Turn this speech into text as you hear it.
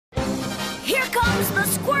Here comes the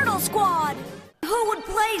Squirtle Squad! Who would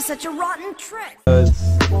play such a rotten trick?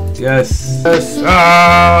 Yes. Yes.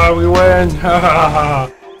 Ah, we win. Ha ha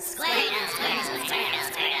ha.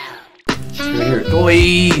 Right here,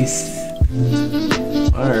 boys.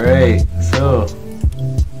 All right. So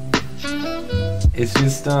it's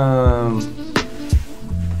just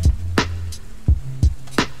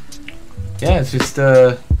yeah, it's just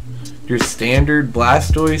your standard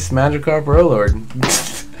Blastoise, Magikarp, Wailord.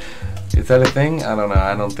 Is that a thing? I don't know.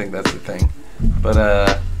 I don't think that's a thing.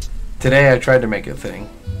 But today I tried to make it a thing.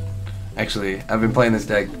 Actually, I've been playing this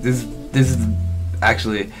deck. This is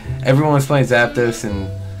actually, everyone was playing Zapdos and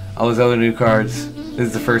all those other new cards. This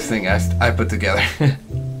is the first thing I put together.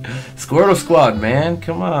 Squirtle Squad, man,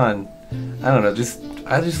 come on. I don't know.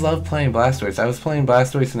 I just love playing Blastoise. I was playing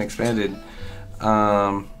Blastoise and Expanded,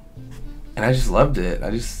 and I just loved it.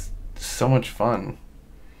 So much fun.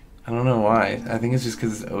 I don't know why. I think it's just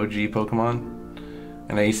because it's OG Pokemon.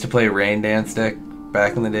 And I used to play a Rain Dance deck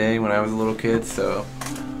back in the day when I was a little kid, so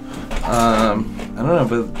I don't know,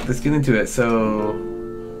 but let's get into it. So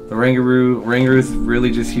the Rangaru's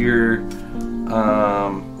really just here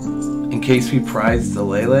in case we prize the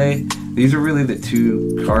Lele. These are really the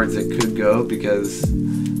two cards that could go because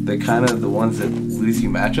they're kind of the ones that lose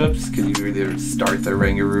you matchups, because you either start the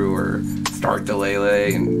Rangaroo or start the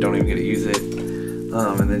Lele and don't even get to use it.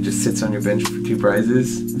 And then just sits on your bench for 2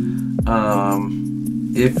 prizes.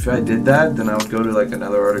 If I did that, then I would go to like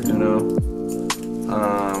another Articuno.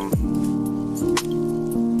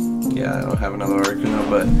 Yeah, I don't have another Articuno,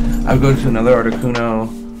 but I would go to another Articuno.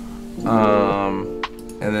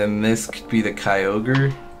 And then this could be the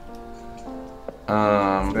Kyogre.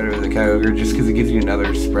 Better the Kyogre just because it gives you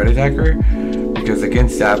another spread attacker. Because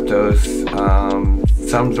against Zapdos,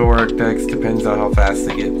 some Zoroark decks, depends on how fast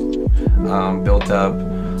they get built up.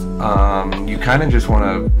 You kind of just want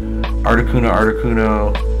to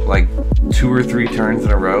Articuno like 2 or 3 turns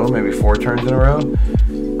in a row, maybe 4 turns in a row.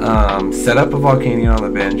 Set up a Volcanion on the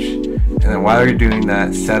bench, and then while you're doing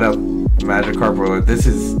that, set up Magikarp Wailord. This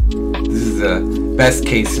is the best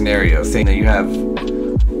case scenario, saying that you have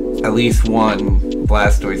at least one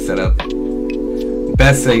Blastoise set up.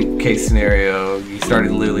 Best case scenario, you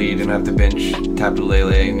started Lily, you didn't have to bench tap to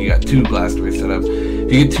Lele, and you got 2 Blastoise set up.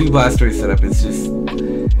 If you get 2 Blastoise set up,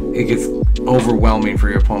 it gets overwhelming for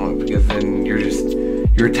your opponent, because then you're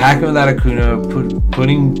attacking with Articuno,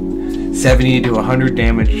 putting 70 to 100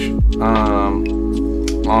 damage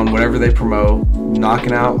on whatever they promote,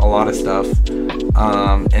 knocking out a lot of stuff,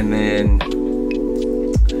 and then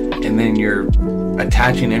you're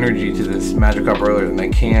attaching energy to this Magikarp Wailord, and they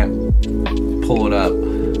can't pull it up.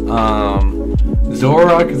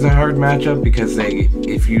 Zoroark is a hard matchup because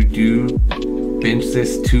if you do bench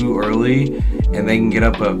this too early, and they can get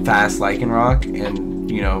up a fast Lycanroc, and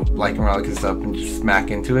Lycanroc is up and just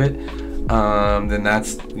smack into it, then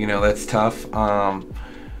that's tough.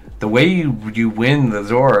 The way you win the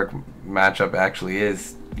Zoroark matchup actually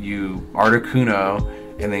is you Articuno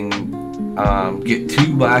and then get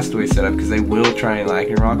 2 Blastoise set up, because they will try and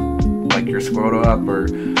Lycanroc like your Squirtle up, or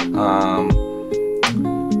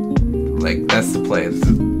like that's the play.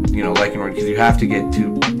 Lycanroc, because you have to get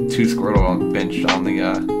two Squirtle on the bench on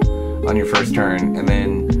your first turn, and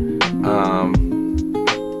then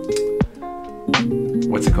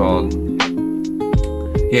what's it called?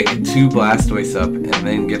 Yeah, get 2 Blastoise up, and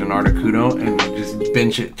then get an Articuno, and just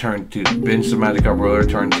bench it turn 2. Bench the Magikarp Wailord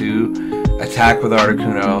turn 2, attack with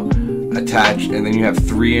Articuno, attach, and then you have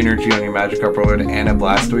 3 energy on your Magikarp Wailord and a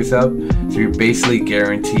Blastoise up. So you're basically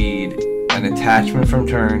guaranteed an attachment from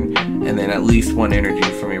turn, and then at least 1 energy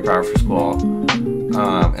from your Powerful Squall.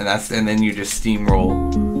 And then you just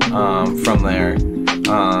steamroll from there,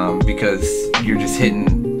 because you're just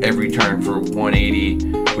hitting every turn for 180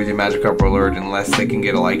 with your Magikarp Wailord, unless they can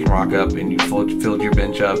get a Lycanroc up and you filled your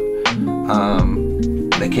bench up.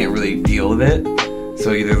 They can't really deal with it,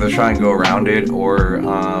 so either they'll try and go around it, or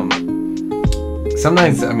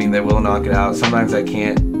sometimes, they will knock it out. Sometimes I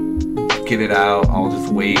can't get it out. I'll just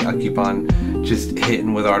wait. I'll keep on just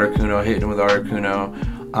hitting with Articuno.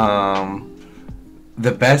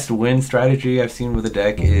 The best win strategy I've seen with the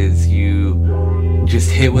deck is you just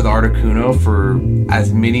hit with Articuno for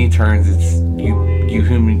as many turns as you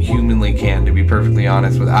humanly can, to be perfectly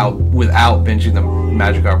honest, without benching the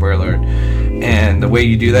Magikarp Wailord. And the way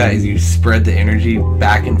you do that is you spread the energy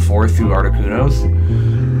back and forth through Articunos,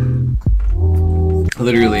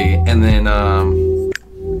 literally, and then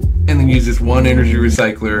use this 1 energy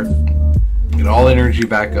recycler, get all energy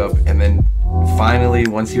back up, and then finally,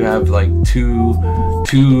 once you have like two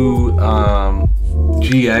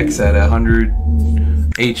GX at 100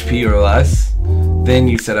 HP or less, Then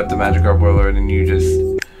you set up the Magikarp Wailord and you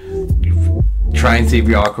try and save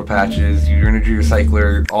your Aqua Patches, your Energy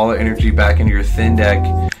Recycler, all the energy back into your thin deck,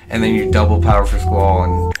 and then you double power for Squall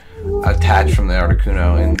and attach from the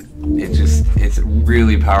Articuno, and it's a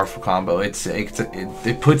really powerful combo. It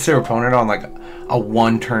puts their opponent on like a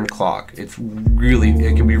 1-turn clock. It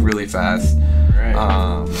can be really fast. Alright.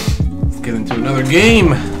 Let's get into another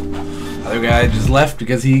game. Other guy just left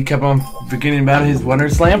because he kept on forgetting about his Wonder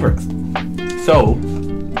Slamper. So,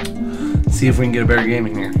 let's see if we can get a better game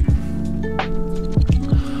in here.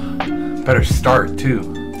 Better start too.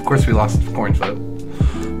 Of course we lost the coin flip.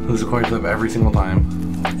 Lose a coin flip every single time.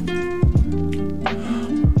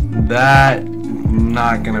 That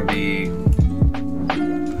not gonna be.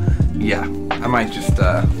 Yeah, I might just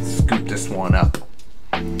scoop this one up.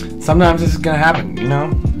 Sometimes this is gonna happen, you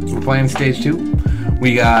know. We're playing stage 2.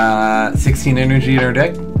 We got 16 energy in our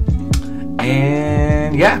deck,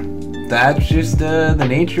 and yeah, that's just the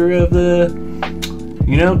nature of the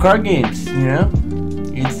card games. You know,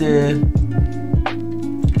 it's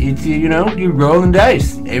you know, you're rolling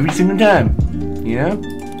dice every single time. You know,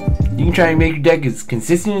 you can try and make your deck as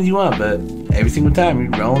consistent as you want, but every single time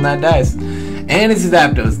you're rolling that dice. And it's a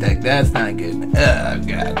Zapdos deck. That's not good. Oh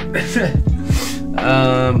god.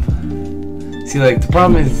 See, like, the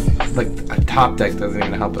problem is, like, a top deck doesn't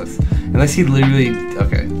even help us. Unless he literally...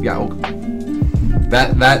 Okay, yeah. Okay.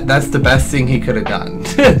 That's the best thing he could have done,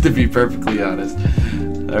 to be perfectly honest.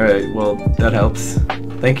 Alright, well, that helps.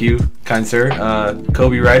 Thank you, kind sir.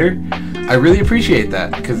 Kobe Ryder. I really appreciate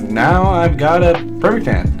that, because now I've got a perfect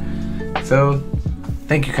hand. So,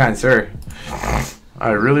 thank you, kind sir.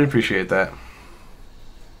 I really appreciate that.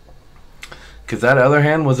 Because that other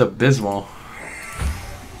hand was abysmal.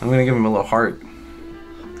 I'm going to give him a little heart.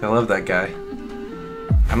 I love that guy.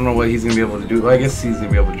 I don't know what he's going to be able to do. Well, I guess he's going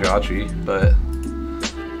to be able to Jirachi, but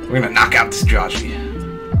we're going to knock out this Jirachi.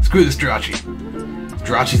 Screw this Jirachi.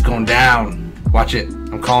 Jirachi's going down. Watch it.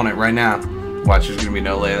 I'm calling it right now. Watch, there's going to be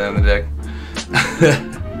no Layla in the deck.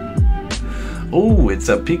 Oh, it's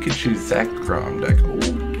a Pikachu Zekrom deck.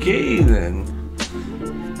 Okay, then.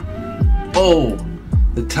 Oh,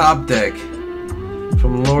 the top deck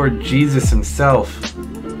from Lord Jesus himself.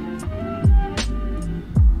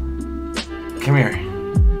 Come here.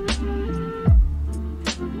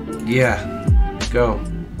 Yeah, go.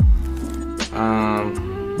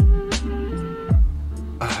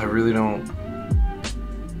 I really don't.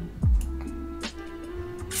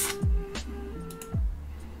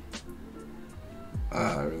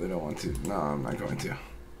 I really don't want to. No, I'm not going to.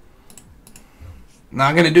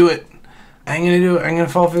 Not gonna do it. I ain't gonna do it. I'm gonna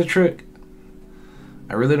fall for the trick.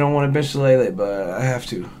 I really don't want to bench the Lele, but I have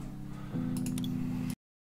to.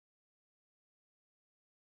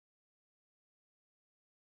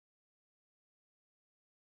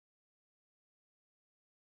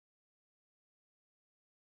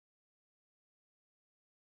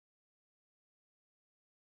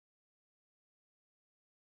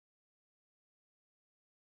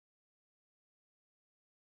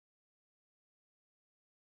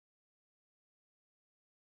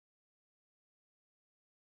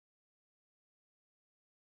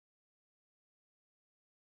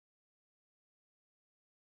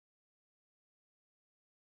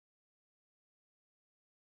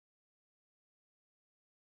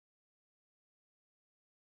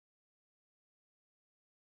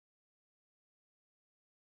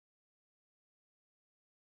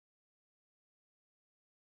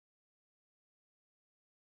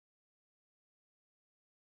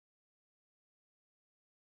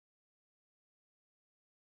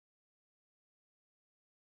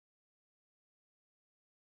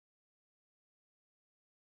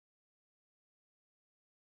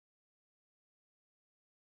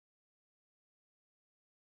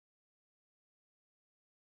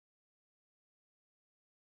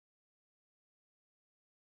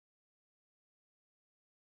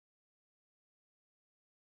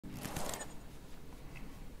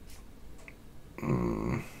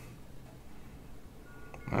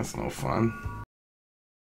 That's no fun.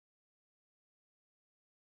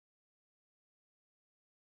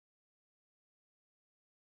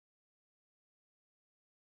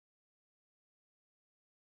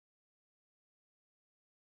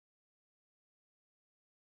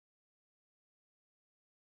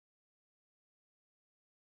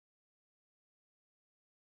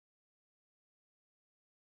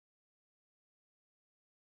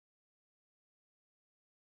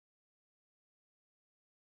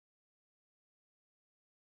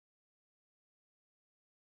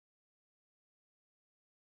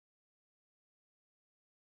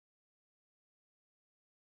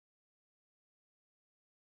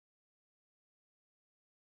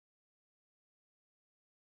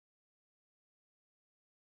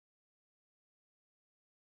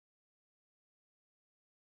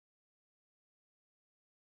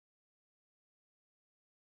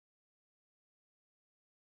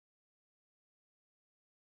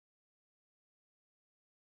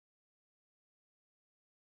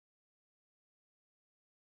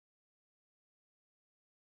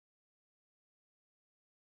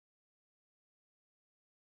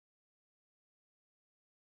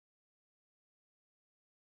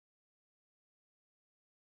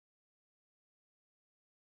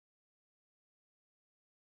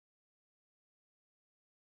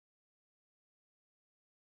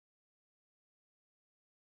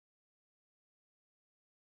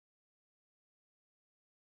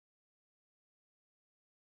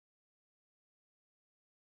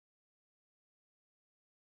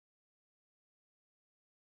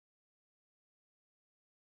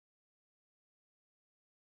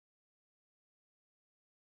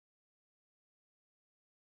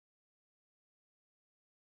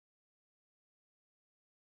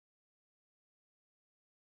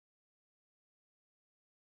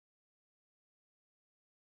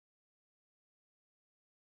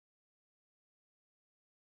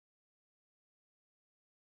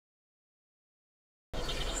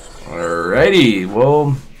 Alrighty,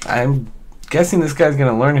 well, I'm guessing this guy's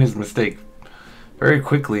gonna learn his mistake very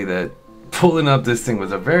quickly that pulling up this thing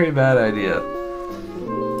was a very bad idea.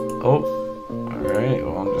 Oh, alright,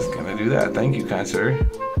 well, I'm just gonna do that. Thank you, kind sir.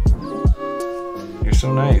 You're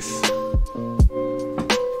so nice.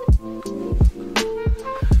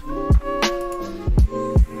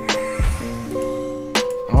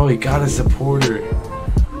 Oh, he got a supporter.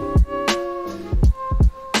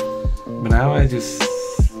 But now I just...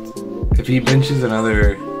 If he benches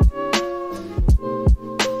another...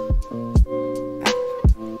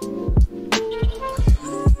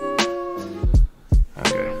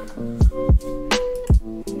 Okay.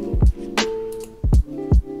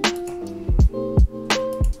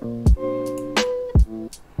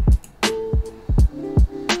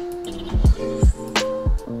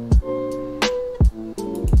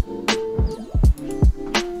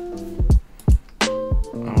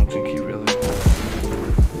 I don't think he really has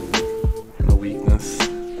a weakness.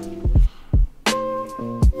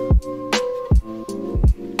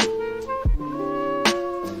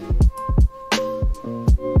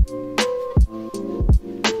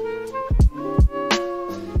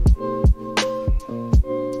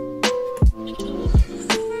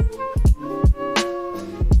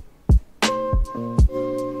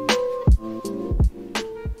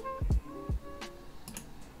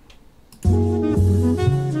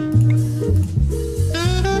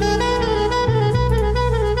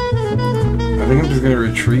 I think I'm just gonna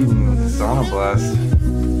retreat and Sauna Blast.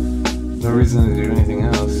 No reason to do anything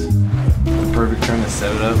else. The perfect turn to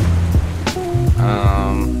set it up.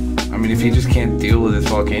 I mean, if he just can't deal with this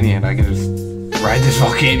Volcanion, I can just ride this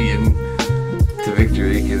Volcanion to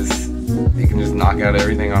victory because he can just knock out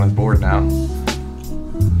everything on his board now.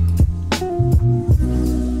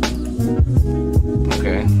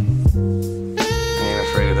 Okay. I ain't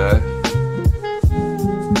afraid of that.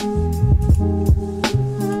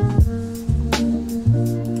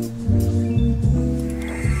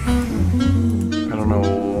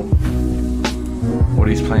 What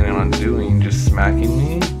he's planning on doing, just smacking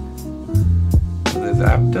me with his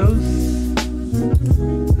Aptos,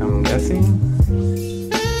 I'm guessing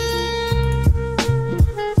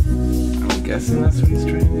that's what he's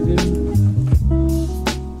trying to do.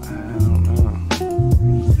 I don't know.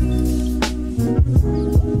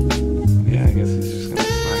 Yeah, I guess he's just gonna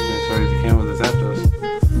smack me as hard as he can with his Aptos.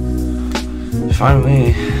 Fine with me.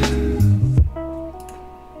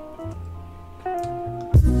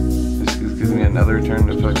 Gives me another turn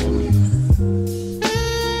to fucking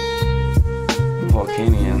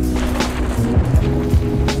Volcanion.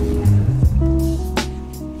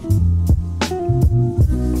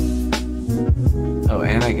 Oh,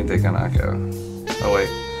 and I can take a knockout. Oh wait,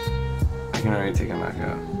 I can already take a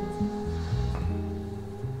knockout.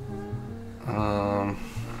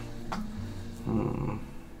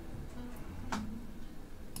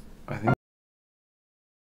 I think.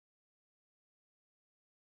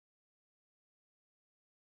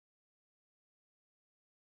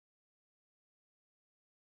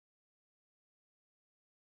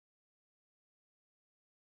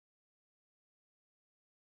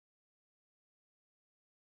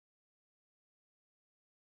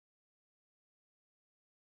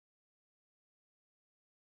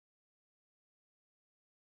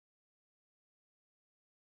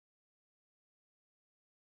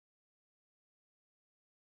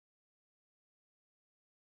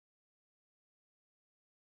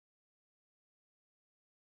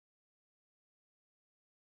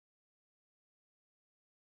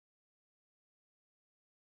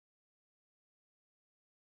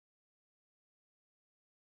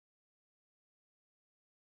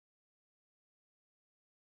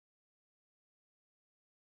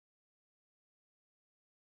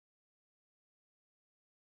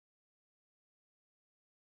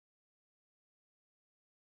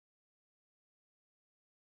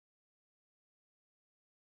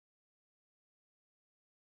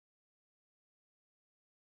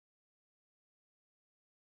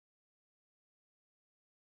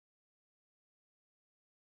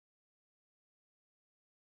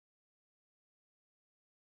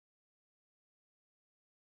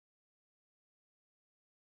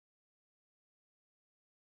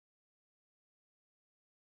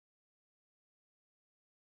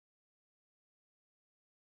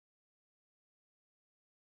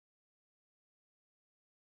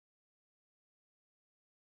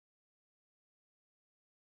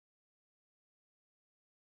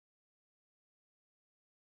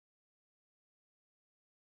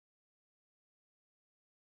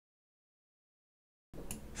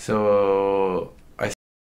 So I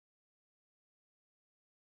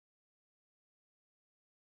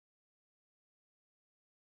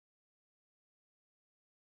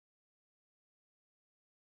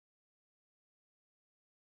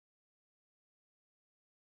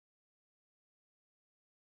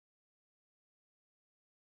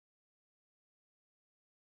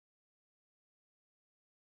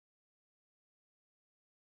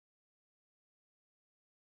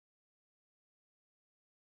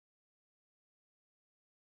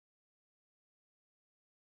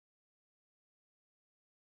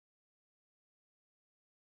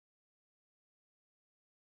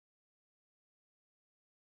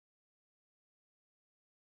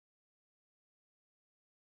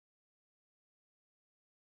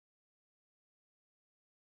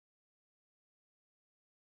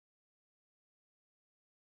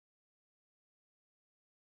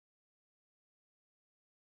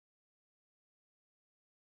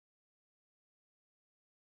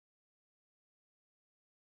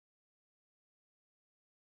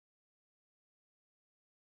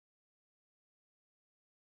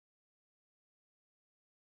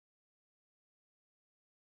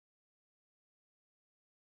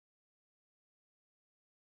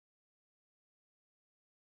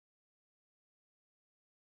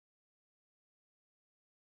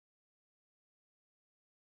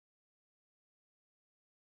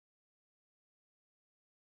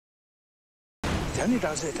only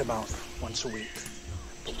does it about once a week.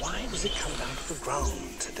 But why does it come down to the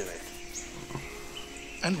ground to do it?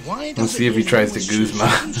 And why does Let's see if he tries to Guzma.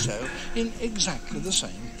 do so in exactly the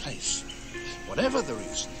same place? Whatever the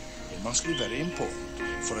reason, it must be very important,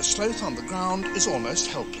 for a sloth on the ground is almost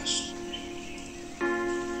helpless. I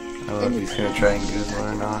don't know if he's going to try and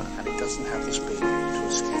Guzma or not. And it doesn't have the speed to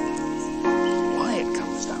escape. Why it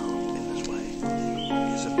comes down in this way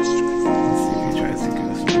is a mystery. Let's see if he tries to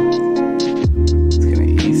Guzma. He's going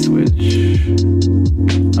to E-switch.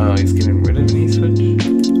 Oh, he's getting rid of an E-switch?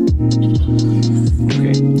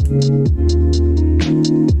 Okay.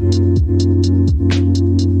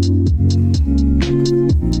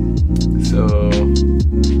 So...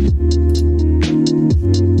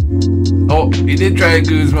 Oh, he did try a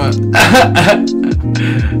Guzma. I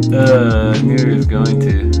knew he was going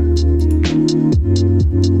to.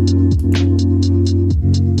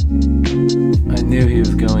 I knew he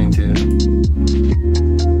was going to.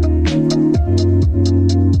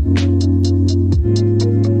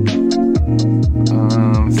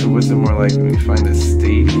 So what's it more like when we find a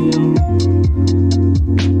stadium?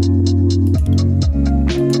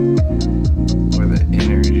 Or the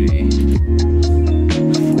energy?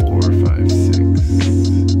 4, 5, 6.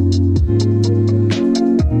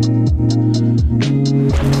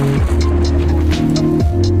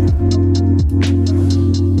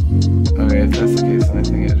 Okay, if that's the case, then I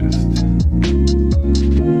think I just...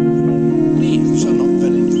 Leaves are not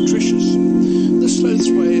very nutritious. The sloth's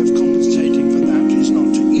way of compensating for that is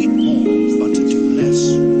not to eat more, but to do less.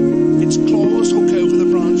 Its claws hook over the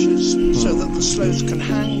branches so that the sloth can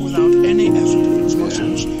hang without any effort of its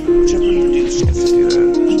muscles, which have been reduced to the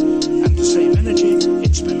and to save energy,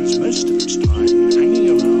 it spends most of its time hanging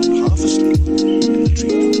around half asleep in the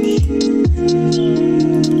treetops.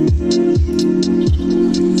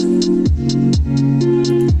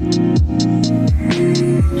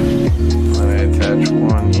 I attach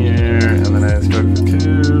one here, and then I start for 2.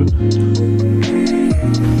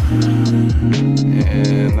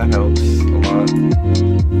 And that helps a lot.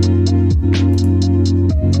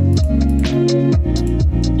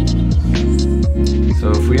 So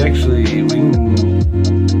if we can...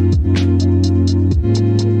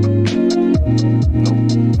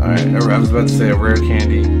 Nope. Alright, I was about to say a rare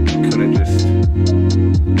candy. Could have just...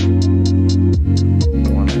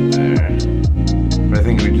 won it there. But I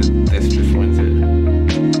think this just wins it.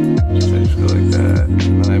 So I just go like that, and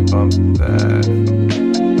then I bump that,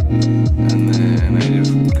 and then I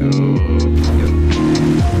just go, yep.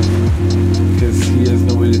 Because he has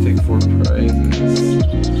no way to take 4 prizes.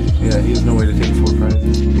 Yeah, he has no way to take 4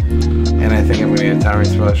 prizes. And I think I'm going to get Towering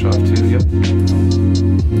Splash off too, yep.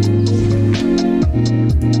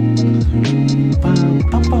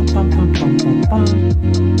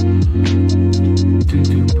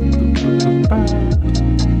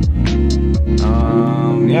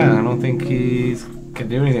 Yeah, I don't think he can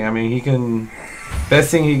do anything. I mean, he can...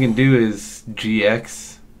 Best thing he can do is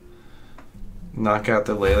GX. Knock out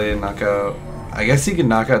the Lele and knock out... I guess he can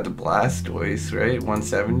knock out the Blastoise, right?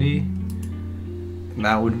 170? And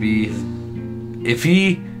that would be... If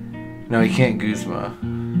he... No, he can't Guzma.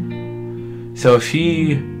 So if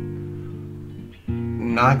he...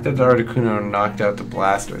 knocked out the Articuno and knocked out the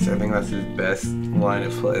Blastoise, I think that's his best line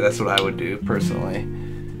of play. That's what I would do, personally.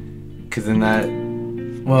 Because then that...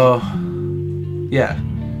 Well, yeah,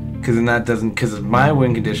 because then that doesn't, because my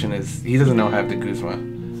win condition is, he doesn't know I have the Guzma.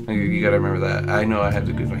 You gotta remember that. I know I have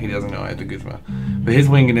the Guzma, he doesn't know I have the Guzma. But his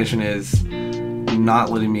win condition is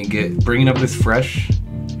not letting me bringing up this fresh,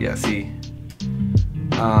 yeah, see.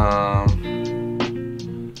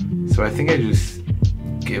 So I think I just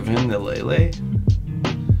give him the Lele.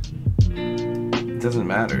 It doesn't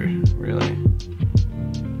matter, really.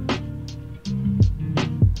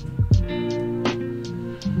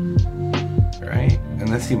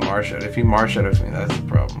 Unless he Marshadows. If he Marshadows me, that's the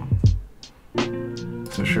problem.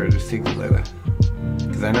 So sure, just take the Lele.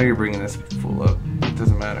 Because I know you're bringing this full up. It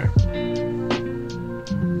doesn't matter.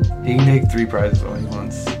 He can take 3 prizes all he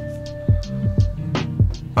wants.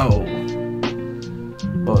 Oh.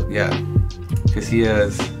 Well, yeah. Because he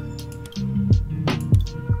has...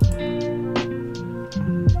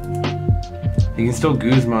 He can still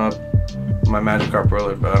Guzma up my Magikarp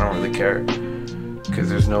Wailord, but I don't really care. Because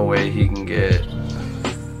there's no way he can get...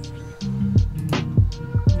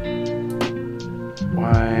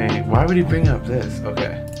 Why would he bring up this?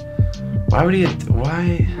 Okay. Why would he...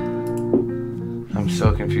 Why... I'm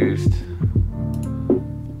so confused.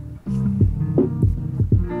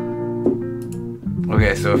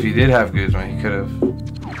 Okay, so if he did have Guzma, he could have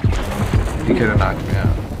knocked me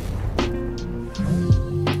out.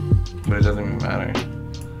 But it doesn't even matter.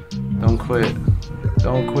 Don't quit.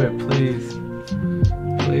 Don't quit, please.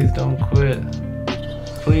 Please don't quit.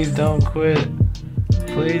 Please don't quit.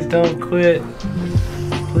 Please don't quit.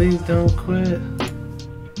 Please don't quit.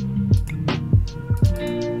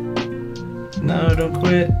 No, don't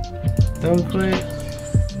quit. Don't quit.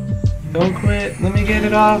 Don't quit. Let me get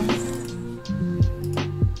it off.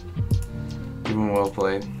 Give him well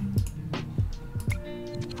played.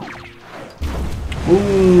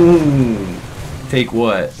 Ooh. Take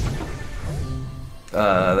what?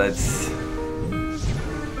 That's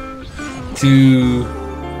 2.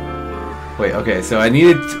 Wait, okay, so I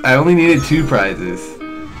only needed 2 prizes.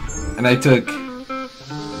 And I took,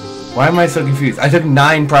 why am I so confused? I took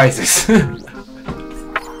 9 prizes.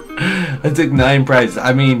 I took 9 prizes.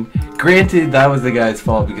 I mean, granted, that was the guy's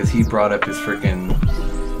fault because he brought up his Pikachu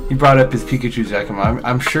Zekrom.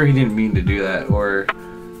 I'm sure he didn't mean to do that, or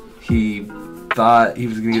he thought he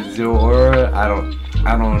was gonna get 0 aura. I don't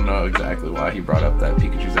know exactly why he brought up that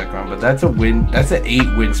Pikachu Zekrom, but that's a win. That's an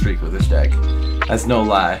 8 win streak with this deck. That's no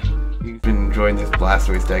lie. You've been enjoying this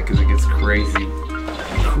Blastoise deck because it gets crazy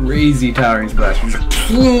towering splash.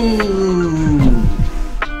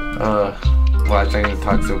 Watch, I'm gonna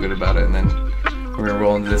talk so good about it, and then we're gonna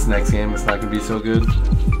roll into this next game. It's not gonna be so good.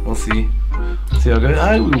 We'll see. See how good.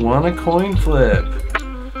 Ah, we won a coin flip.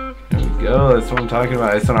 There we go. That's what I'm talking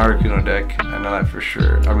about. It's an Articuno deck. I know that for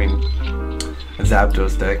sure. I mean, a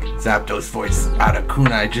Zapdos deck. Zapdos voice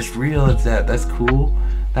Articuno. I just realized that. That's cool.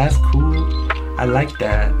 That's cool. I like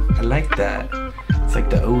that. I like that. It's like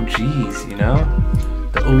the OGs, you know?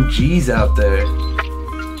 The OGs out there.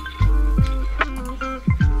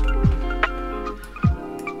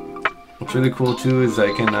 What's really cool too is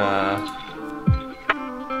I can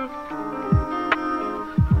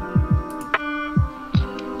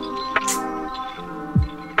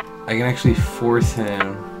actually force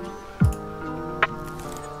him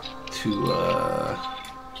to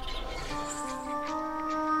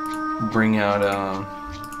bring out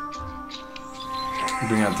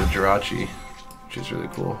the Jirachi, which is really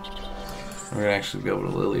cool. We're gonna actually be able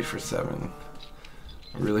to Lily for 7.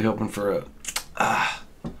 I'm really hoping for a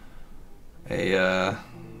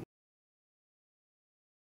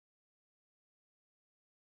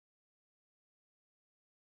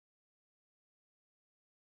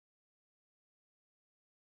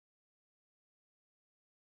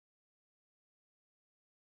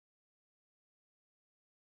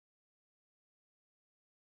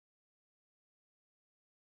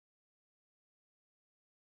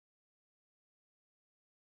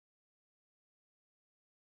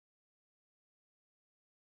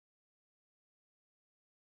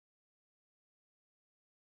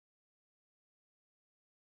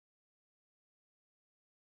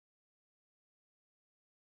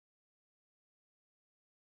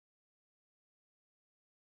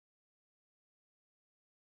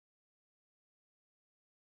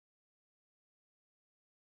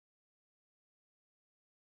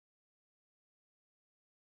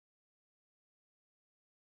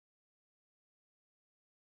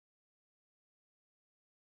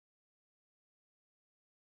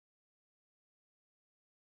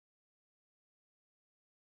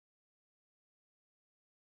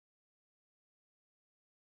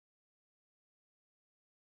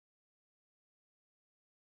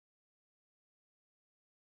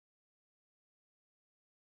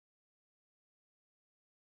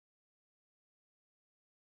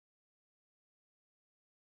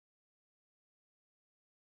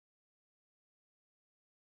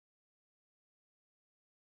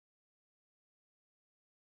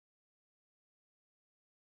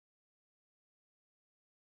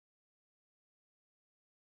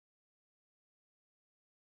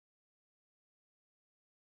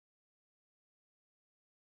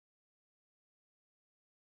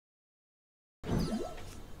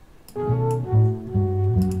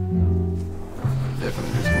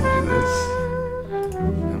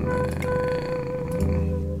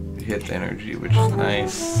hit the energy, which is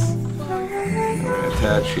nice. And we're gonna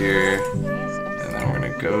attach here, and then we're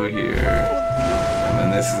gonna go here, and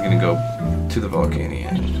then this is gonna go to the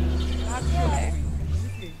Volcanion.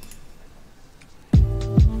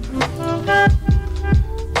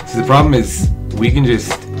 So the problem is, we can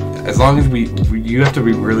just, as long as you have to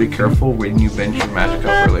be really careful when you bench your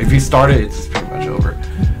Magikarp early. If you start it, it's pretty much over.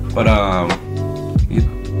 But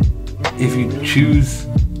if you choose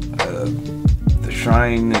the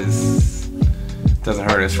shrine doesn't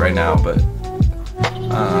hurt us right now, but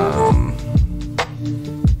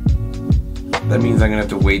that means I'm gonna have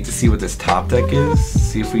to wait to see what this top deck is.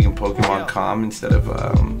 See if we can Pokemon Calm instead of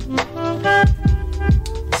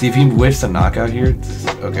see if he whiffs a knockout here.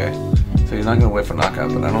 Okay, so he's not gonna whiff a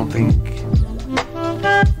knockout, but I don't think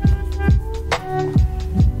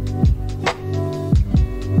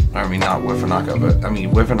mean, not Whiff or Knockout, but I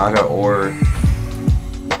mean, Whiff or Knockout or...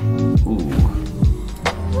 Ooh.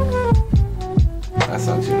 That's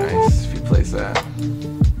not too nice if you place that.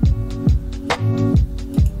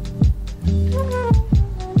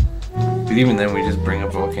 But even then, we just bring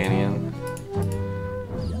up Volcanion.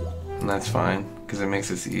 And that's fine, because it makes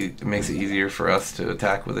it easier for us to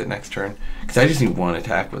attack with it next turn. Because I just need one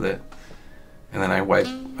attack with it. And then I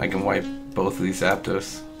can wipe both of these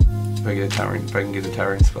Zapdos. If I get a tower, if I can get a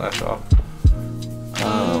Towering Splash off.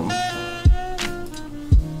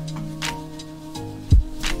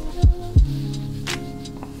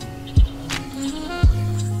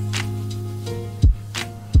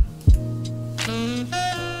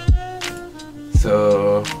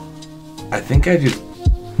 So I think I just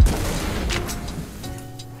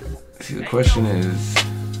see. The question is,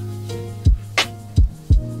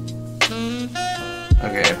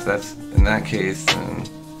 okay, if that's in that case, then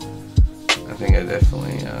I think I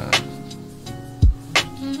definitely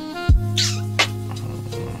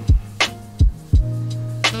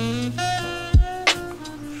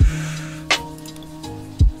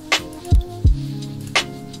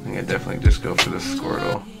just go for the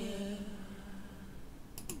Squirtle.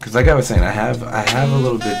 Because like I was saying, I have a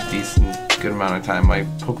little bit good amount of time. My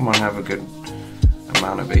Pokemon have a good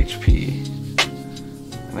amount of HP.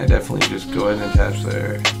 And I definitely just go ahead and attach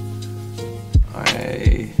there.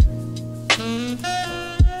 I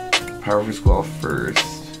Powerful Squall first.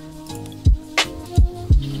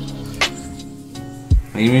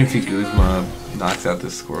 And even if Guzma knocks out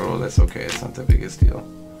this Squirtle, that's okay. It's not the biggest deal.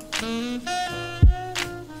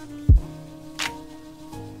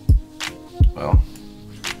 Well,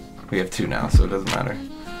 we have two now, so it doesn't matter.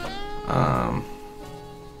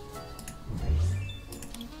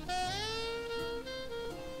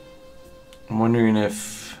 I'm wondering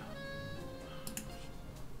if...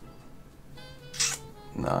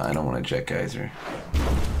 No, I don't want to Jet Geyser.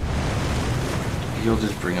 He'll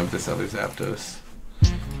just bring up this other Zapdos,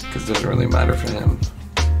 because it doesn't really matter for him.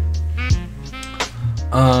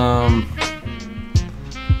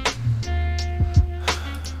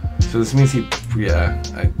 So this means he... Yeah,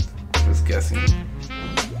 I was guessing.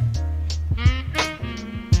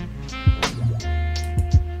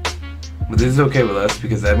 But this is okay with us,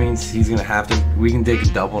 because that means he's gonna have to... We can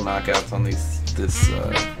take double knockouts on these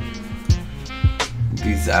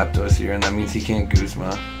Zapdos here, and that means he can't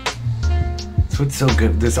Guzma. That's what's so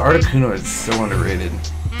good. This Articuno is so underrated.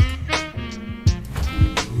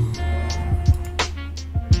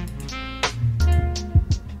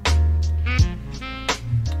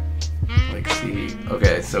 Like, see...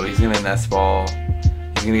 Okay, so he's gonna Nest Ball.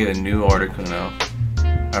 He's gonna get a new Articuno.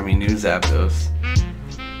 I mean, new Zapdos.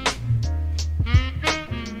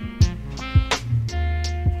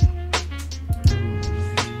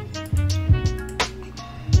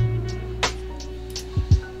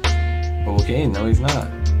 Okay, no he's not.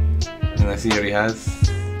 And I see what he has.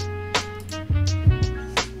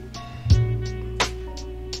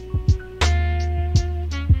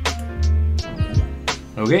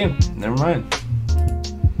 Okay, never mind.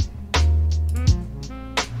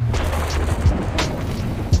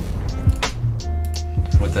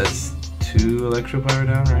 What, that's 2 Electro Power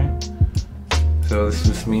down, right? So this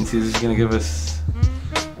just means he's just gonna give us...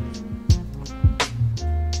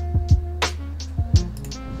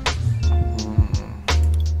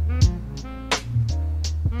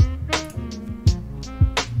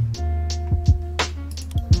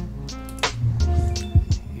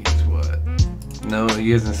 No, he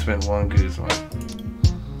hasn't spent one Guzma.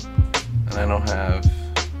 And I don't have...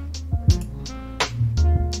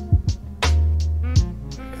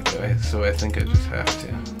 So I think I just have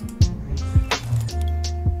to.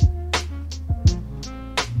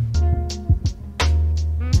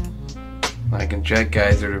 I can Jet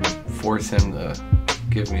Geyser to force him to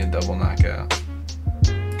give me a double knockout.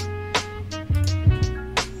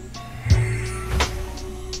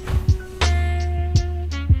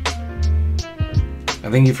 I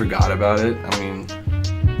think he forgot about it. I mean,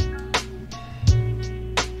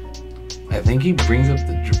 I think he brings up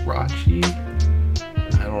the Jirachi.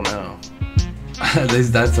 I don't know.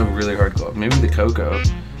 That's a really hard call. Maybe the Coco,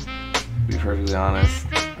 to be perfectly honest.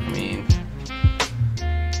 I mean,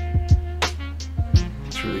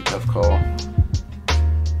 it's a really tough call.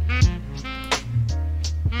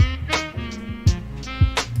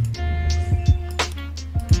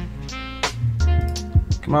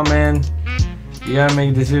 Come on, man. You gotta make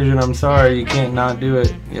a decision. I'm sorry, you can't not do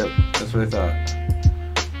it. Yep, that's what I thought.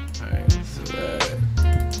 Alright, so that...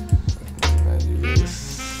 I do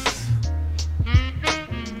this.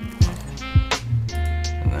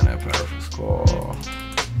 And then I Powerful Squall.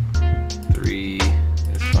 3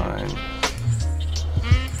 is fine.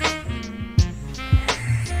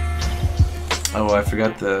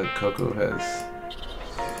 forgot the Coco has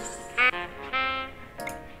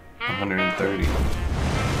 130.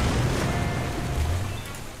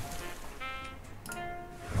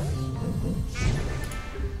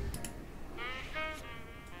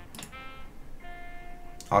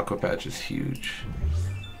 Aqua Patch is huge.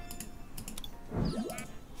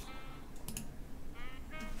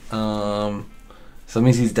 So that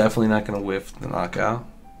means he's definitely not going to whiff the knockout.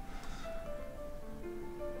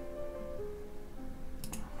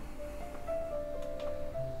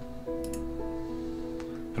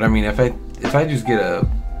 But I mean, if I just get a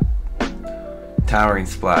Towering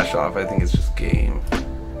Splash off, I think it's just game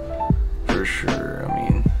for sure. I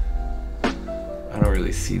mean, I don't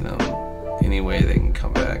really see them any way they can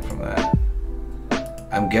come back from that.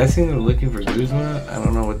 I'm guessing they're looking for Guzma. I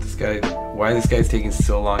don't know what this guy, why this guy's taking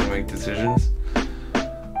so long to make decisions.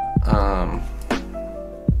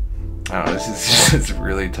 I don't know, this is just a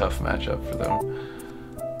really tough matchup for them.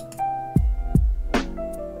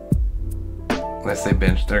 Unless they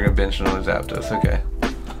bench, they're gonna bench another Zapdos. Okay,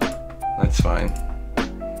 that's fine.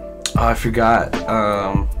 Oh, I forgot.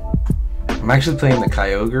 I'm actually playing the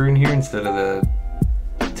Kyogre in here instead of the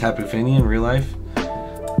Tapu Fini in real life.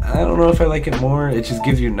 I don't know if I like it more. It just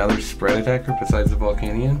gives you another spread attacker besides the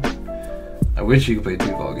Volcanion. I wish you could play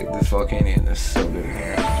two Volcanion. This Volcanion is so good in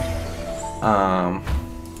here.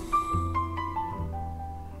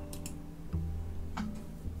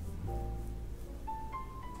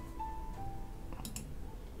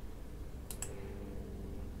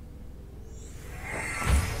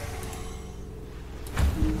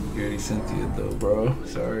 You already sent it though, bro.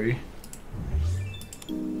 Sorry.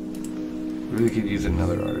 Really could use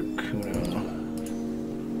another Articuno.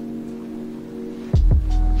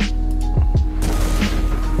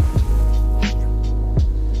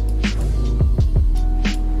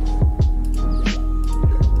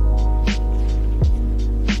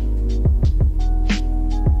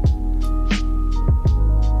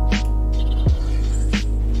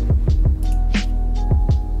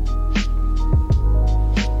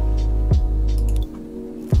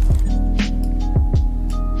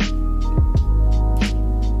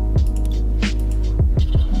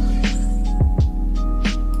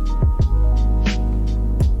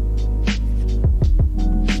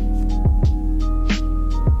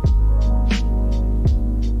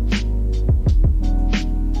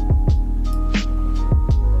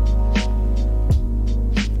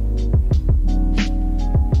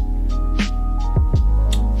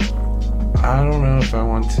 I don't know if I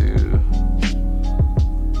want to.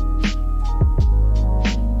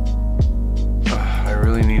 I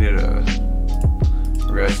really needed a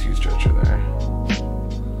rescue stretcher there.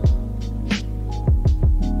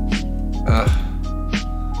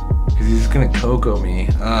 Because he's just gonna Coco me.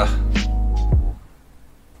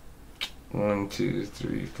 1, 2,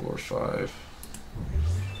 3, 4, 5.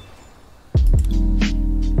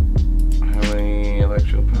 How many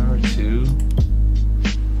electrical power? 2.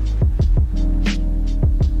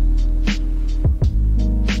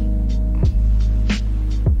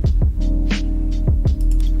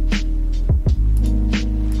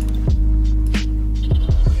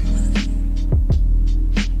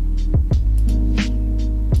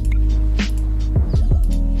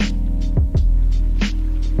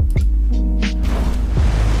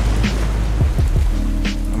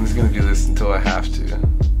 Until I have to,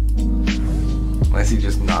 unless he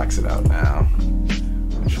just knocks it out now,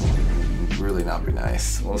 which would really not be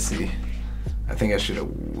nice. We'll see. I think I should have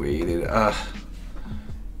waited. I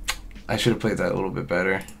should have played that a little bit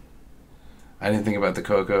better. I didn't think about the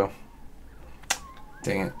Coco.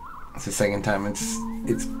 Dang it! It's the second time it's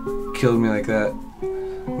killed me like that.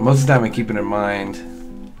 Most of the time I keep it in mind.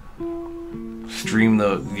 Stream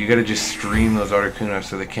those. You gotta just stream those Articuno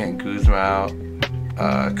so they can't Guzma out.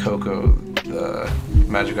 Coco, the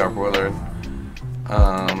Magikarp Wailord.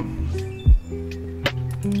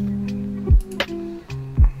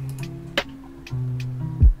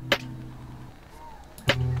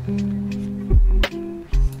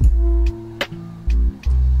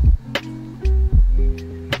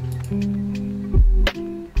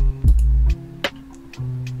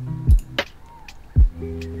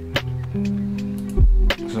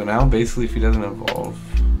 So now basically if he doesn't evolve,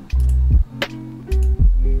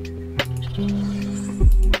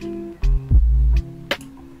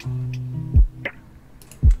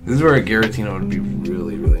 this is where a Giratina would be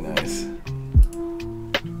really, really nice.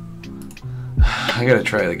 I gotta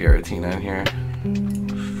try the Giratina in here.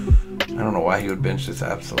 I don't know why he would bench this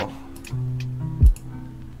Absol.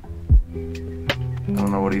 I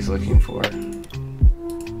don't know what he's looking for.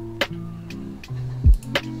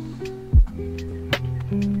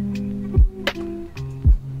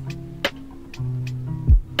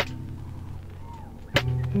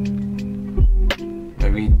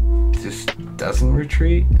 doesn't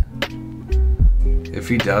retreat? If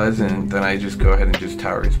he doesn't, then I just go ahead and just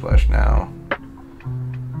Towering Splash now.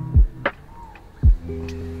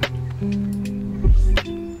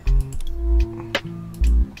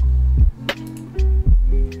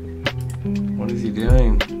 What is he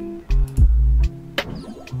doing?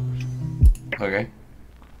 Okay.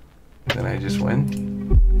 Then I just win.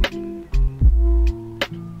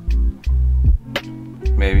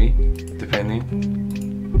 Maybe, depending.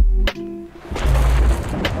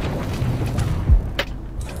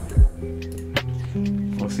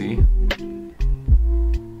 We'll see.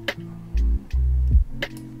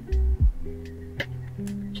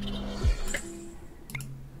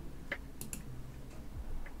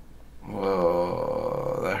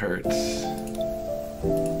 Whoa, that hurts.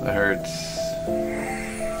 That hurts.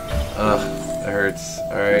 Ugh, that hurts.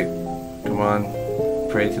 Alright, come on.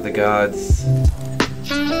 Pray to the gods.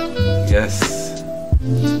 Yes.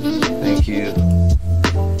 Thank you.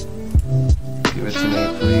 Give it to me,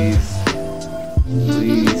 please.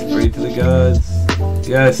 Please, pray to the gods.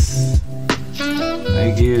 Yes.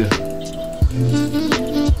 Thank you.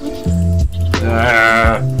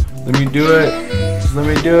 Let me do it. Just let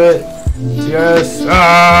me do it. Yes.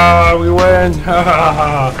 We win.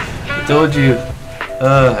 I told you.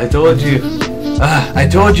 I told you. I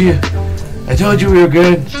told you. I told you we were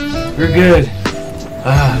good. We were good.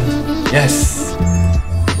 Yes.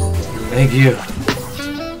 Thank you.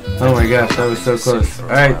 Oh my gosh, that was so close.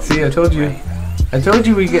 Alright, see, I told you. I told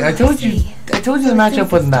you the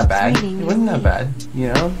matchup wasn't that bad. It wasn't that bad. You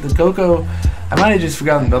know, the Coco, I might have just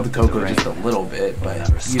forgotten about the Coco just a little bit,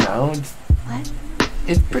 but you know,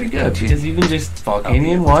 it's pretty good because you can just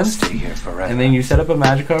Volcanion once, and then you set up a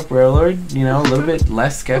Magikarp Wailord, you know, a little bit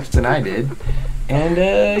less sketch than I did, and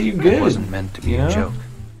you're good. It wasn't meant to be a joke.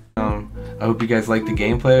 I hope you guys like the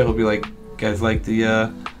gameplay. I hope you guys like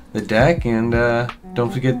the deck, and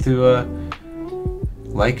don't forget to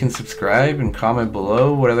like and subscribe and comment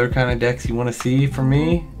below what other kind of decks you want to see from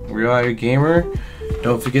me, Real IRIE Gamer.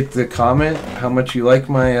 Don't forget to comment how much you like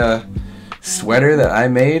my sweater that I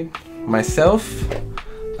made myself.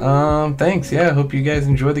 Thanks. Yeah, I hope you guys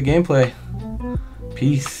enjoy the gameplay.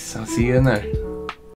 Peace. I'll see you in there.